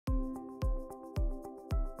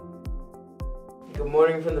Good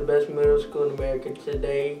morning from the best middle school in America.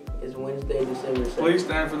 Today is Wednesday, December 2nd. Please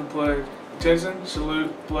stand for the pledge. Attention,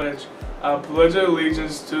 salute, pledge. I pledge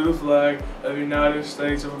allegiance to the flag of the United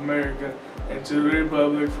States of America and to the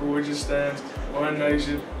republic for which it stands, one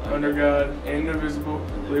nation, under God, indivisible,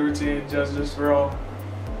 liberty and justice for all.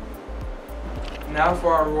 Now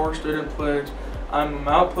for our Roar Student Pledge. I'm a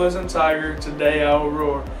Mount Pleasant Tiger, today I will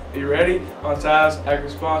roar. Be ready, on task, act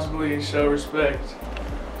responsibly, and show respect.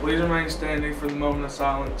 Please remain standing for the moment of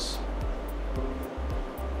silence.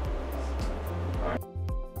 My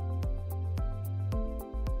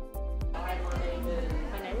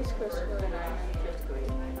name is Christopher and I'm in 5th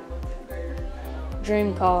grade.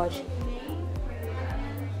 Dream college.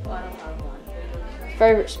 Well, I don't have one.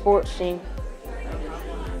 Favorite sports team. I don't have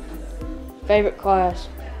one. Favorite class.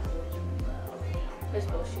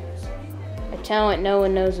 Baseball shoes. A talent no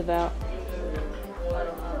one knows about. I don't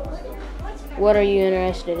have one. What are you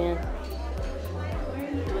interested in?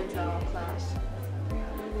 Doing drama class.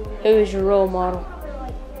 Who is your role model?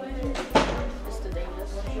 Mr.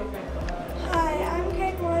 Davis. Hi, I'm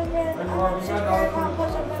Kate Morgan. I'm in 6th grade at Mount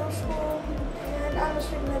Pleasant Middle School, and I'm a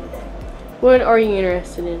student of the day. What are you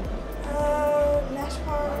interested in?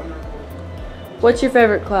 NASCAR. What's your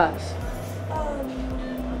favorite class?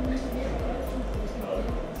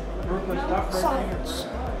 Science.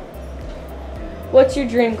 What's your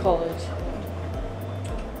dream college?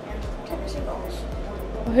 Tennessee Gulls.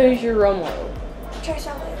 Who's your role model? Chase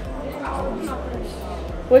Elliott.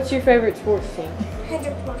 What's your favorite sports team?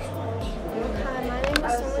 Hendrick Sports. Hi, my name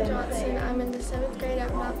is Summer Johnson. I'm in the 7th grade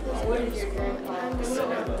at Mount Pleasant Middle School, and I'm the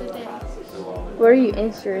student of the day. What are you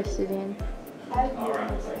interested in?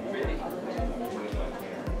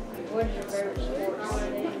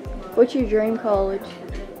 What's your dream college?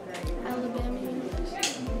 Alabama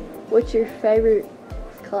University. What's your favorite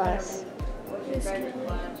class? History.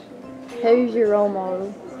 Who's your role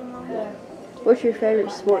model? What's your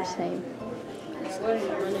favorite sports team? My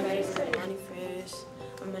name is Ronnie Ferris.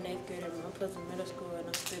 I'm an 8th grader at Mount Pleasant Middle School and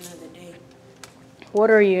I'm student of the day.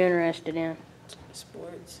 What are you interested in?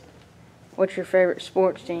 Sports. What's your favorite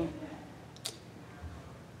sports team?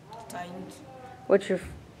 Titans. What's your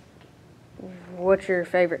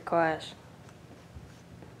favorite class?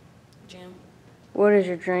 Gym. What is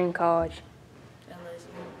your dream college?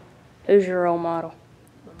 LSU. Who's your role model?